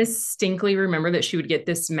good. I distinctly remember that she would get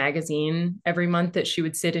this magazine every month that she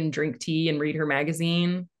would sit and drink tea and read her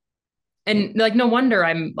magazine. And like, no wonder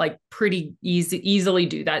I'm like pretty easily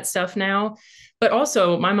do that stuff now. But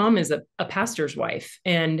also my mom is a pastor's wife,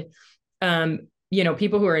 and,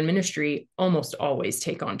 people who are in ministry almost always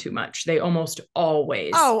take on too much. They almost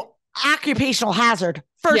always. Oh, occupational hazard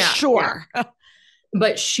for sure. Yeah.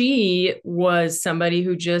 But she was somebody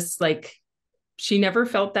who just like, she never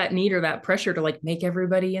felt that need or that pressure to like make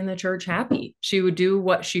everybody in the church happy. She would do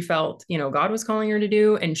what she felt, God was calling her to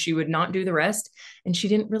do, and she would not do the rest. And she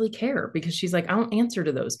didn't really care, because she's like, I don't answer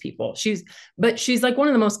to those people. But she's like one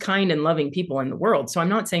of the most kind and loving people in the world. So I'm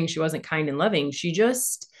not saying she wasn't kind and loving. She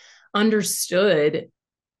just understood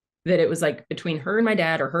that it was like between her and my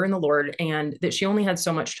dad, or her and the Lord, and that she only had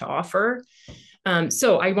so much to offer.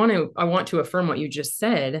 So I want to affirm what you just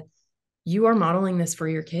said. You are modeling this for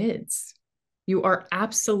your kids. You are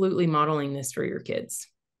absolutely modeling this for your kids.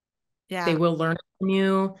 Yeah. They will learn from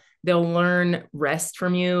you. They'll learn rest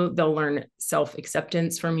from you. They'll learn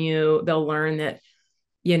self-acceptance from you. They'll learn that,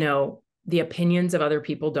 the opinions of other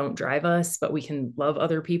people don't drive us, but we can love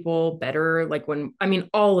other people better. Like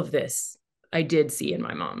all of this I did see in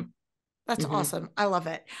my mom. That's awesome. I love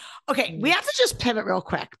it. Okay. We have to just pivot real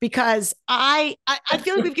quick, because I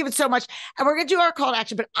feel like we've given so much, and we're going to do our call to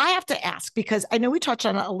action, but I have to ask, because I know we touched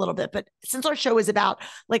on it a little bit, but since our show is about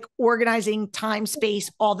like organizing time,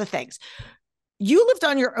 space, all the things, you lived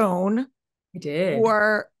on your own. I did.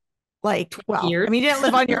 For like 12 years. I mean, you didn't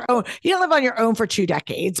live on your own. You didn't live on your own for 2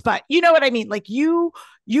 decades, but you know what I mean? Like you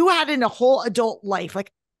had in a whole adult life,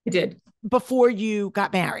 like I did, before you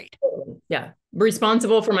got married. Yeah.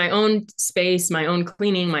 Responsible for my own space, my own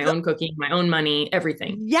cleaning, my own cooking, my own money,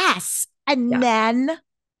 everything. Yes. And then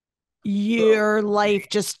your life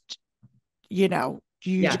just,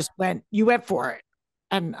 just went for it.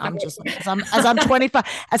 And I'm just like, as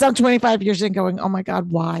I'm 25 years in, going, oh my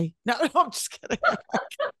God, why? No, I'm just kidding.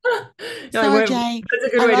 Sorry, Jay.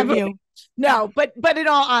 I love you. No, but in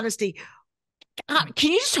all honesty,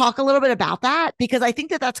 can you just talk a little bit about that? Because I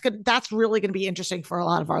think that's good. That's really going to be interesting for a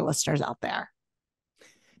lot of our listeners out there.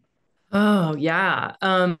 Oh yeah.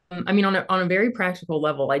 On a very practical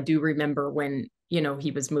level, I do remember when,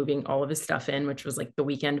 he was moving all of his stuff in, which was like the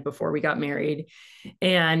weekend before we got married.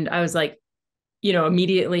 And I was like,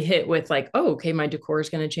 immediately hit with like, oh, okay, my decor is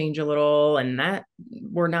going to change a little, and that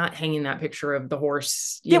we're not hanging that picture of the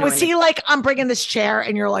horse. Was he like, I'm bringing this chair,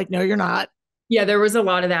 and you're like, no, you're not. Yeah, there was a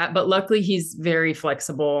lot of that, but luckily he's very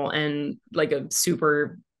flexible and like a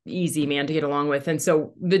super easy man to get along with. And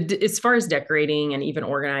so as far as decorating and even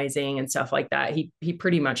organizing and stuff like that, he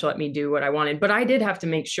pretty much let me do what I wanted, but I did have to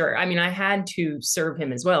make sure, I had to serve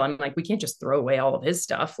him as well. I'm like, we can't just throw away all of his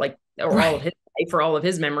stuff, like, or all of his life, or all of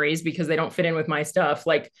his memories, because they don't fit in with my stuff.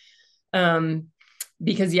 Like,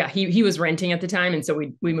 because he was renting at the time. And so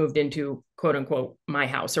we moved into quote unquote my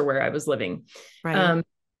house, or where I was living. Right.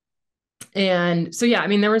 And so,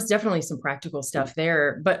 there was definitely some practical stuff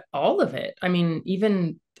there, but all of it,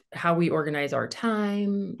 even how we organize our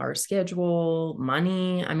time, our schedule,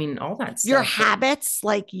 money, all that stuff. Your habits,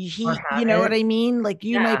 like you know what I mean? Like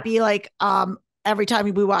you might be like, every time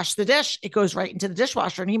we wash the dish, it goes right into the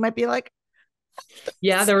dishwasher. And he might be like,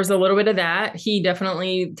 yeah, there was a little bit of that. He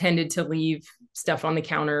definitely tended to leave stuff on the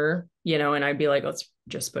counter, and I'd be like, let's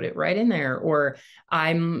just put it right in there. Or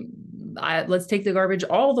let's take the garbage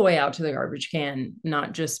all the way out to the garbage can,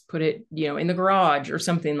 not just put it, in the garage or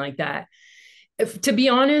something like that. To be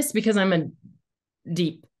honest, because I'm a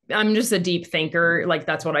deep I'm just a deep thinker. Like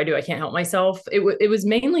that's what I do. I can't help myself. It was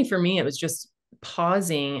mainly for me. It was just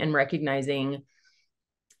pausing and recognizing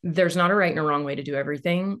there's not a right and a wrong way to do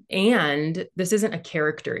everything. And this isn't a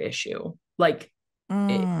character issue. Like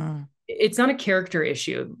it's not a character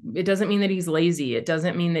issue. It doesn't mean that he's lazy. It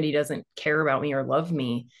doesn't mean that he doesn't care about me or love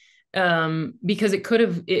me. Because I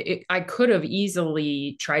could have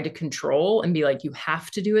easily tried to control and be like, you have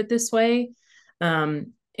to do it this way. And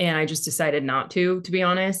I just decided not to be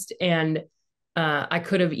honest. And I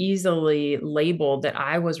could have easily labeled that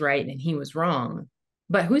I was right and he was wrong.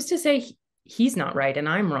 But who's to say he's not right and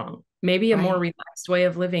I'm wrong? Maybe a more relaxed way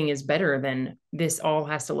of living is better than this all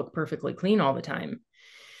has to look perfectly clean all the time.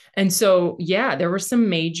 And so, yeah, there were some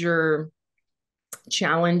major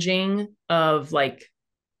challenging of like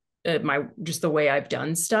just the way I've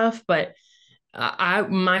done stuff. But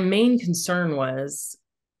my main concern was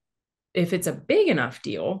if it's a big enough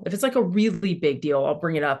deal, if it's like a really big deal, I'll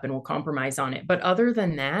bring it up and we'll compromise on it. But other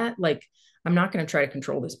than that, like, I'm not going to try to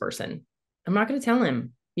control this person. I'm not going to tell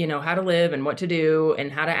him, how to live and what to do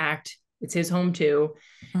and how to act. It's his home too.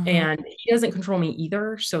 And he doesn't control me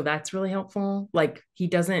either. So that's really helpful. Like he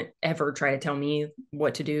doesn't ever try to tell me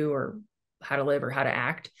what to do or how to live or how to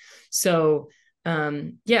act. So,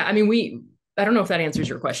 yeah, I mean, I don't know if that answers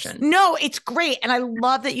your question. No, it's great. And I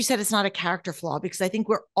love that you said it's not a character flaw because I think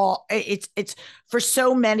we're all, it's for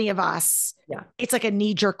so many of us, it's like a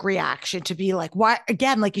knee-jerk reaction to be like, why,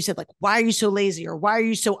 again, like you said, like, why are you so lazy? Or why are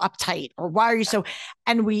you so uptight? Or why are you so,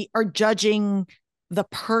 and we are judging the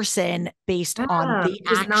person based on the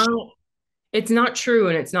action. It's not true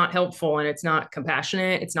and it's not helpful and it's not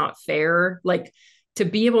compassionate. It's not fair. Like, to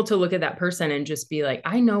be able to look at that person and just be like,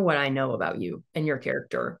 I know what I know about you and your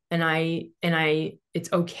character. And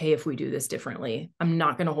it's okay if we do this differently. I'm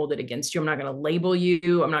not going to hold it against you. I'm not going to label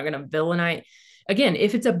you. I'm not going to villainize. Again,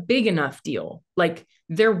 if it's a big enough deal, like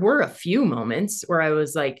there were a few moments where I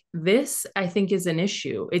was like, this, I think is an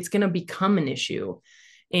issue. It's going to become an issue.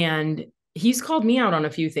 And he's called me out on a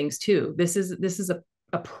few things too. This is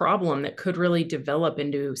a problem that could really develop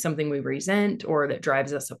into something we resent or that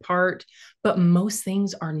drives us apart. But most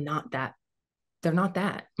things are not that. They're not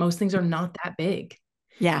that. Most things are not that big.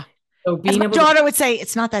 Yeah. So as my daughter would say,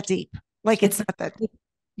 it's not that deep. Like it's not that deep.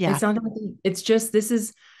 Yeah. It's not that deep. It's just,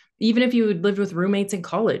 even if you had lived with roommates in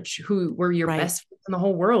college who were your best friends in the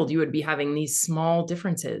whole world, you would be having these small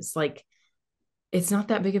differences. Like it's not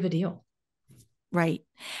that big of a deal. Right.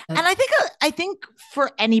 And I think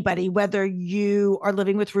for anybody, whether you are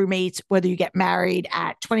living with roommates, whether you get married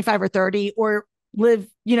at 25 or 30 or live,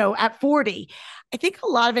 at 40, I think a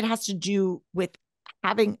lot of it has to do with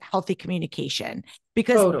having healthy communication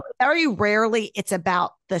because very rarely it's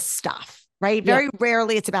about the stuff, right? Very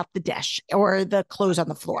rarely it's about the dish or the clothes on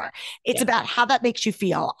the floor. It's about how that makes you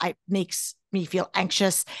feel. It makes me feel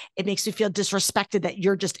anxious. It makes me feel disrespected that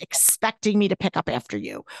you're just expecting me to pick up after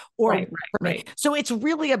you or me. So it's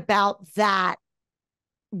really about that,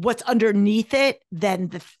 what's underneath it than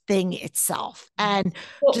the thing itself and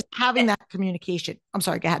just having that communication. I'm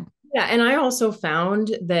sorry, go ahead. Yeah. And I also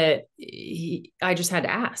found that I just had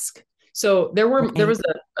to ask. So there was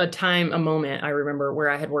a moment I remember where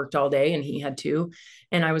I had worked all day and he had too,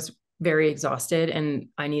 and I was very exhausted and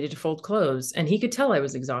I needed to fold clothes and he could tell I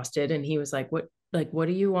was exhausted. And he was like, what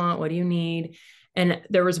do you want? What do you need? And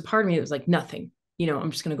there was a part of me that was like, nothing, I'm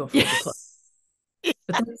just going to go fold the clothes.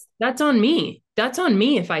 But that's on me. That's on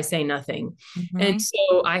me if I say nothing. And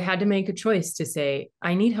so I had to make a choice to say,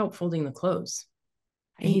 I need help folding the clothes.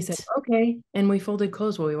 And he said, okay. And we folded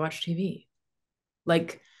clothes while we watched TV.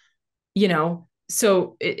 Like,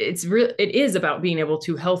 so it is about being able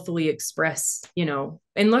to healthily express,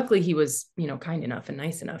 and luckily he was, kind enough and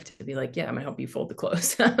nice enough to be like, yeah, I'm gonna help you fold the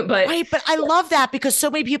clothes. But I love that because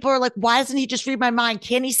so many people are like, why doesn't he just read my mind?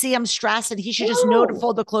 Can't he see I'm stressed and he should just know to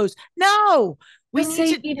fold the clothes? No, we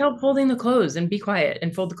need help folding the clothes and be quiet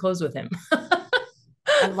and fold the clothes with him.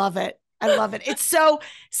 I love it. It's so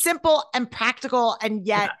simple and practical. And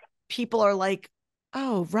yet people are like,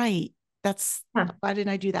 oh, right. Why didn't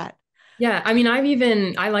I do that? Yeah. I mean,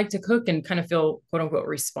 I like to cook and kind of feel quote unquote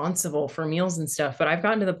responsible for meals and stuff, but I've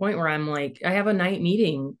gotten to the point where I'm like, I have a night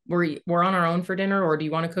meeting where we're on our own for dinner, or do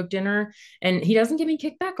you want to cook dinner? And he doesn't give me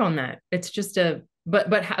kickback on that. It's just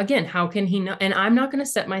but again, how can he know? And I'm not going to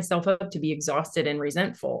set myself up to be exhausted and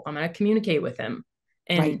resentful. I'm going to communicate with him.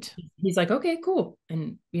 And he's like, okay, cool.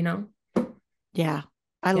 And yeah,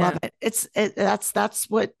 I love it. That's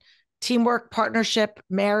what teamwork, partnership,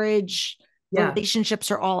 marriage,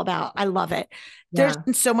 relationships are all about. I love it. There's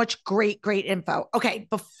been so much great info. Okay.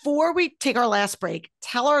 Before we take our last break,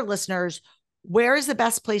 tell our listeners, where is the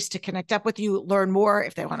best place to connect up with you, learn more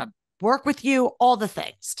if they want to work with you, all the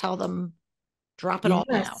things. Tell them, drop it all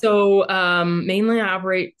now. So mainly I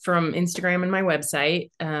operate from Instagram and my website.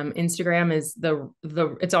 Instagram is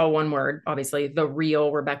it's all one word, obviously, the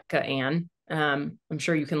real Rebekah Anne. I'm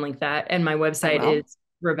sure you can link that. And my website is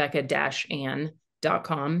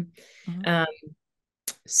rebekah-anne.com. Mm-hmm.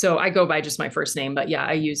 So I go by just my first name, but yeah,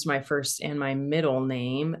 I used my first and my middle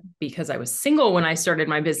name because I was single when I started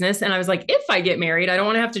my business. And I was like, if I get married, I don't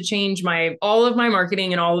want to have to change all of my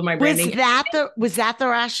marketing and all of my branding. Was that the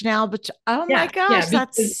rationale? But my gosh,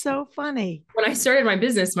 that's so funny. When I started my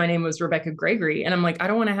business, my name was Rebekah Gregory. And I'm like, I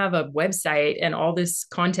don't want to have a website and all this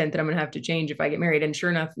content that I'm going to have to change if I get married. And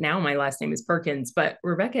sure enough, now my last name is Perkins, but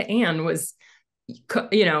Rebekah Anne was,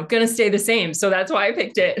 going to stay the same. So that's why I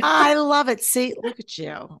picked it. I love it. See, look at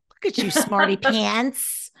you, smarty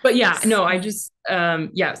pants. But yeah, no, I just,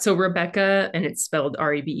 so Rebekah, and it's spelled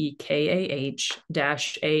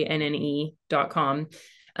REBEKAH-ANNE.com.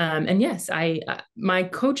 And yes, my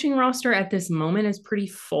coaching roster at this moment is pretty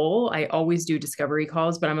full. I always do discovery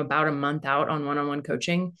calls, but I'm about a month out on one-on-one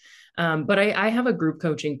coaching. But I have a group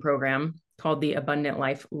coaching program called the Abundant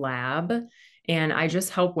Life Lab. And I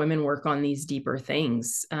just help women work on these deeper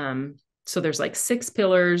things. So there's like 6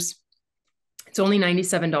 pillars. It's only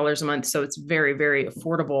 $97 a month. So it's very, very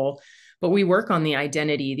affordable, but we work on the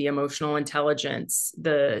identity, the emotional intelligence,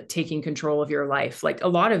 the taking control of your life. Like a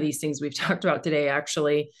lot of these things we've talked about today,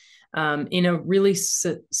 actually, in a really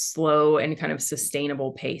slow and kind of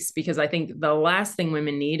sustainable pace, because I think the last thing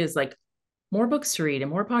women need is like more books to read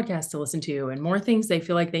and more podcasts to listen to and more things they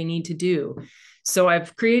feel like they need to do. So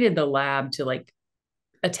I've created the lab to like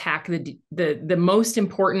attack the most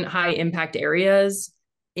important high impact areas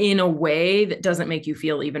in a way that doesn't make you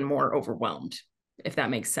feel even more overwhelmed, if that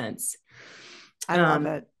makes sense. I love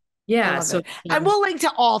it. Yeah. Love it. And we'll link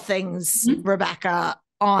to all things, Rebekah,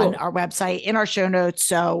 on our website in our show notes.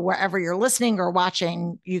 So wherever you're listening or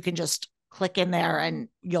watching, you can just click in there and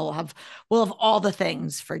we'll have all the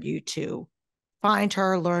things for you to find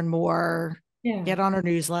her, learn more, get on her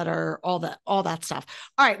newsletter, all that stuff.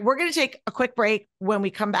 All right. We're going to take a quick break. When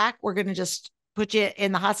we come back, we're going to just put you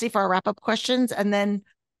in the hot seat for our wrap-up questions, and then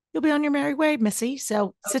you'll be on your merry way, Missy.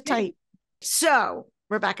 So sit tight. So,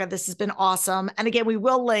 Rebekah, this has been awesome. And again, we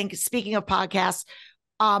will link, speaking of podcasts,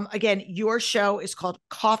 again, your show is called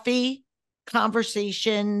Coffee,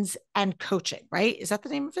 Conversations, and Coaching, right? Is that the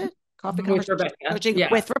name of it? Coffee, Conversations, Coaching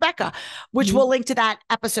with Rebekah, which we'll link to that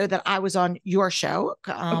episode that I was on your show,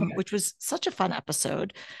 which was such a fun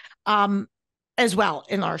episode, as well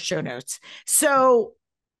in our show notes. So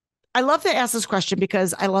I love to ask this question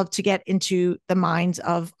because I love to get into the minds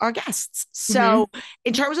of our guests. So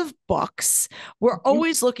in terms of books, we're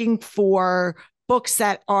always looking for books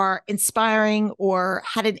that are inspiring or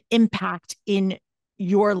had an impact in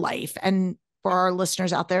your life. And for our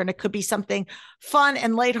listeners out there, and it could be something fun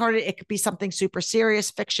and lighthearted. It could be something super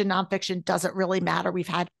serious, fiction, nonfiction, doesn't really matter. We've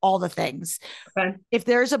had all the things. Okay. If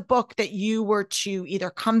there's a book that you were to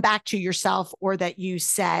either come back to yourself or that you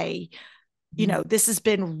say, this has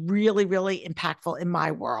been really, really impactful in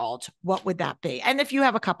my world, what would that be? And if you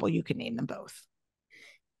have a couple, you can name them both.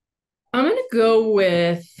 I'm going to go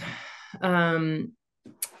with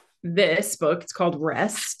this book. It's called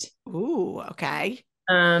Rest. Ooh, okay.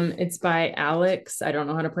 It's by Alex. I don't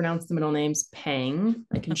know how to pronounce the middle names. Pang.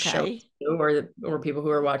 I can show you or people who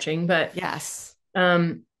are watching, but yes.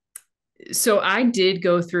 So I did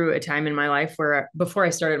go through a time in my life where before I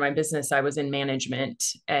started my business, I was in management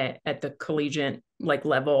at the collegiate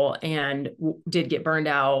level and did get burned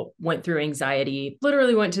out, went through anxiety,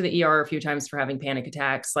 literally went to the ER a few times for having panic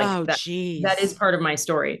attacks. That is part of my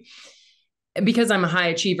story. Because I'm a high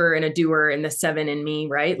achiever and a doer and the 7 in me,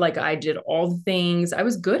 right? Like I did all the things. I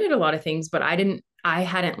was good at a lot of things, but I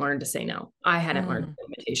hadn't learned to say no. I hadn't learned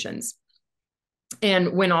limitations.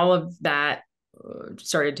 And when all of that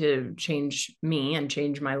started to change me and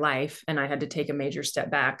change my life, and I had to take a major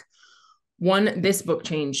step back, this book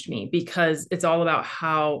changed me because it's all about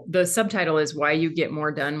how the subtitle is Why You Get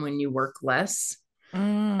More Done When You Work Less.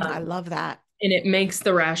 I love that. And it makes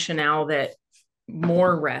the rationale that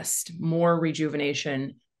more rest, more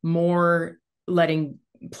rejuvenation, more letting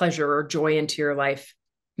pleasure or joy into your life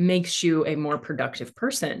makes you a more productive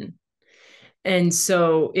person. And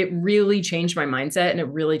so it really changed my mindset and it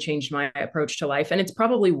really changed my approach to life. And it's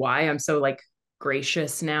probably why I'm so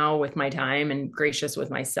gracious now with my time and gracious with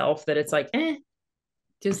myself, that it's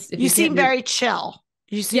just, you seem very chill.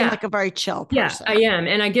 You seem like a very chill person. Yeah, I am.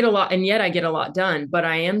 And I get a lot, and yet I get a lot done, but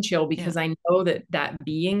I am chill because I know that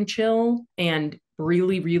being chill and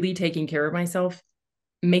really, really taking care of myself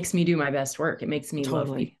makes me do my best work. It makes me love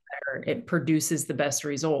me better. It produces the best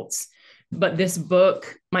results But this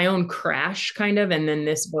book, my own crash kind of, and then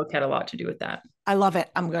this book had a lot to do with that. I love it.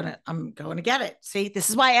 I'm going to get it. See, this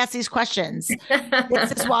is why I ask these questions.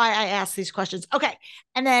 This is why I ask these questions. Okay.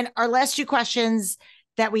 And then our last two questions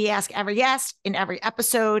that we ask every guest in every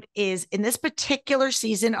episode is, in this particular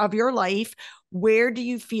season of your life, where do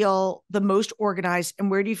you feel the most organized and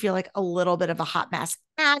where do you feel like a little bit of a hot mess?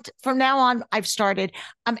 And from now on,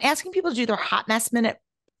 I'm asking people to do their hot mess minute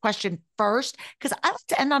question first, because I like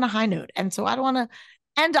to end on a high note. And so I don't want to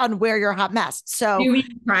end on where you're a hot mess. So do you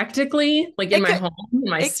mean practically, like in my home,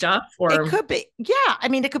 my stuff, or it could be, yeah. I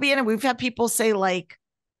mean, it could be, and we've had people say like,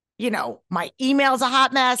 my email's a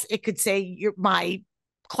hot mess. It could say my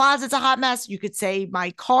closet's a hot mess. You could say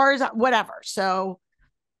my car's whatever. So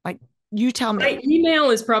like, you tell me. My email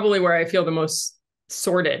is probably where I feel the most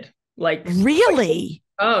sorted. Like, really?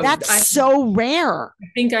 Oh, that's so rare. I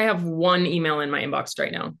think I have one email in my inbox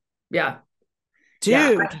right now. Yeah. Dude,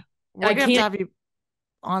 yeah, we're going to have you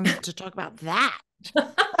on to talk about that.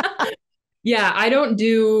 Yeah, I don't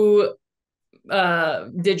do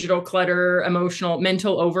digital clutter,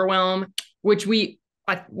 mental overwhelm, which we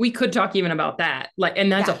could talk even about that. Like,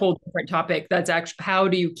 and that's a whole different topic. That's actually, how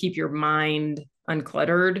do you keep your mind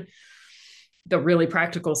uncluttered? The really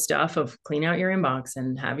practical stuff of clean out your inbox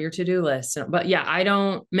and have your to-do list. But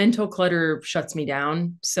yeah, mental clutter shuts me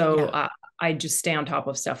down. So I just stay on top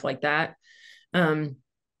of stuff like that.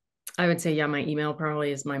 I would say, my email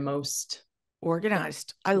probably is my most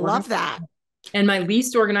organized. I love that. And my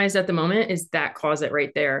least organized at the moment is that closet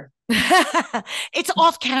right there. It's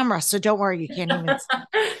off camera, so don't worry, you can't even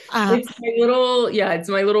it's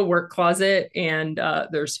my little work closet, and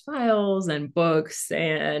there's files and books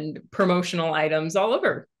and promotional items all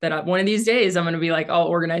over that one of these days I'm going to be like, I'll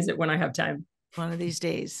organize it when I have time. One of these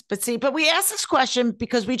days. But we asked this question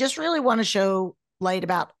because we just really want to show light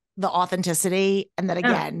about the authenticity, and that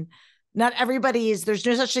again, not everybody there's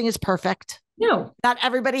no such thing as perfect. No, not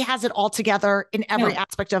everybody has it all together in every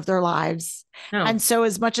aspect of their lives. No. And so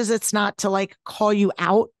as much as it's not to like call you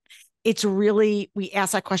out, it's really, we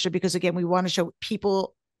ask that question because again, we want to show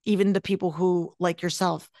people, even the people who like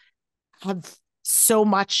yourself have so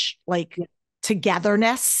much like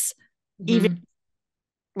togetherness, even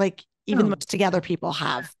the most together people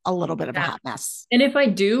have a little bit of a hot mess. And if I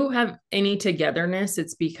do have any togetherness,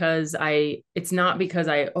 it's not because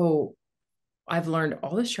I've learned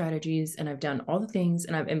all the strategies and I've done all the things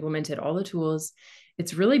and I've implemented all the tools.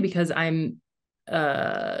 It's really because I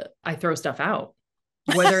throw stuff out,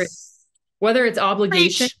 whether it's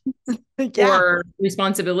obligations or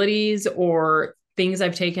responsibilities or things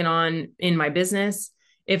I've taken on in my business.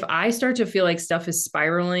 If I start to feel like stuff is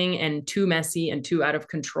spiraling and too messy and too out of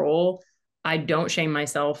control, I don't shame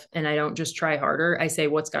myself and I don't just try harder. I say,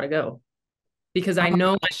 what's got to go? Because I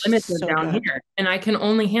know my limits are down here and I can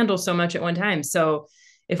only handle so much at one time. So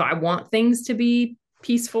if I want things to be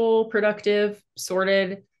peaceful, productive,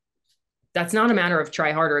 sorted, that's not a matter of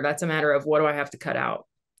try harder. That's a matter of what do I have to cut out?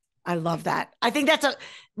 I love that. I think that's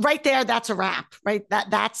right there. That's a wrap, right?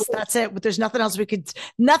 That's it. There's nothing else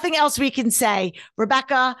we can say.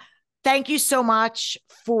 Rebekah, thank you so much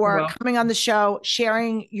for coming on the show,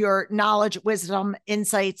 sharing your knowledge, wisdom,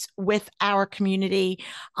 insights with our community.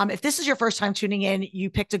 If this is your first time tuning in,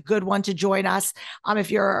 you picked a good one to join us.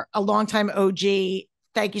 If you're a longtime OG,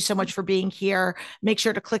 thank you so much for being here. Make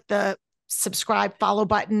sure to click the subscribe, follow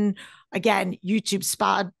button. Again, YouTube,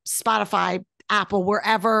 Spotify, Apple,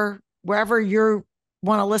 wherever you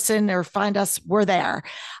want to listen or find us, we're there.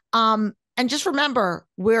 And just remember,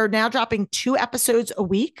 we're now dropping 2 episodes a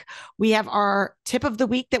week. We have our tip of the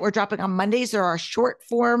week that we're dropping on Mondays. There are short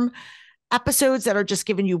form episodes that are just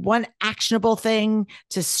giving you one actionable thing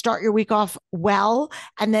to start your week off well.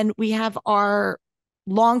 And then we have our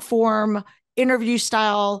long form interview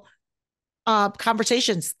style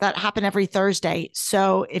conversations that happen every Thursday.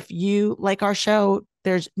 So if you like our show,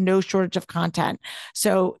 there's no shortage of content.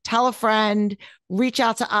 So tell a friend, reach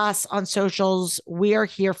out to us on socials. We are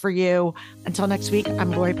here for you. Until next week,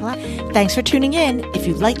 I'm Lori Palau. Thanks for tuning in. If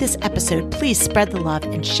you like this episode, please spread the love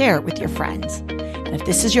and share it with your friends. And if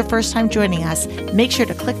this is your first time joining us, make sure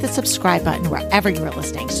to click the subscribe button wherever you are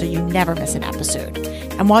listening so you never miss an episode.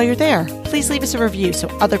 And while you're there, please leave us a review so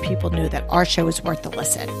other people know that our show is worth the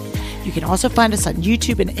listen. You can also find us on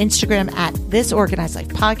YouTube and Instagram at This Organized Life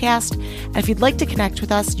Podcast. And if you'd like to connect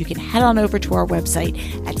with us, you can head on over to our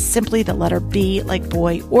website at simply the letter B like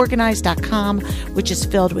boy organized.com, which is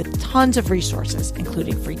filled with tons of resources,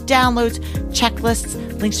 including free downloads,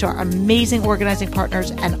 checklists, links to our amazing organizing partners,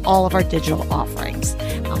 and all of our digital offerings.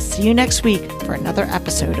 I'll see you next week for another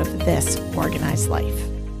episode of This Organized Life.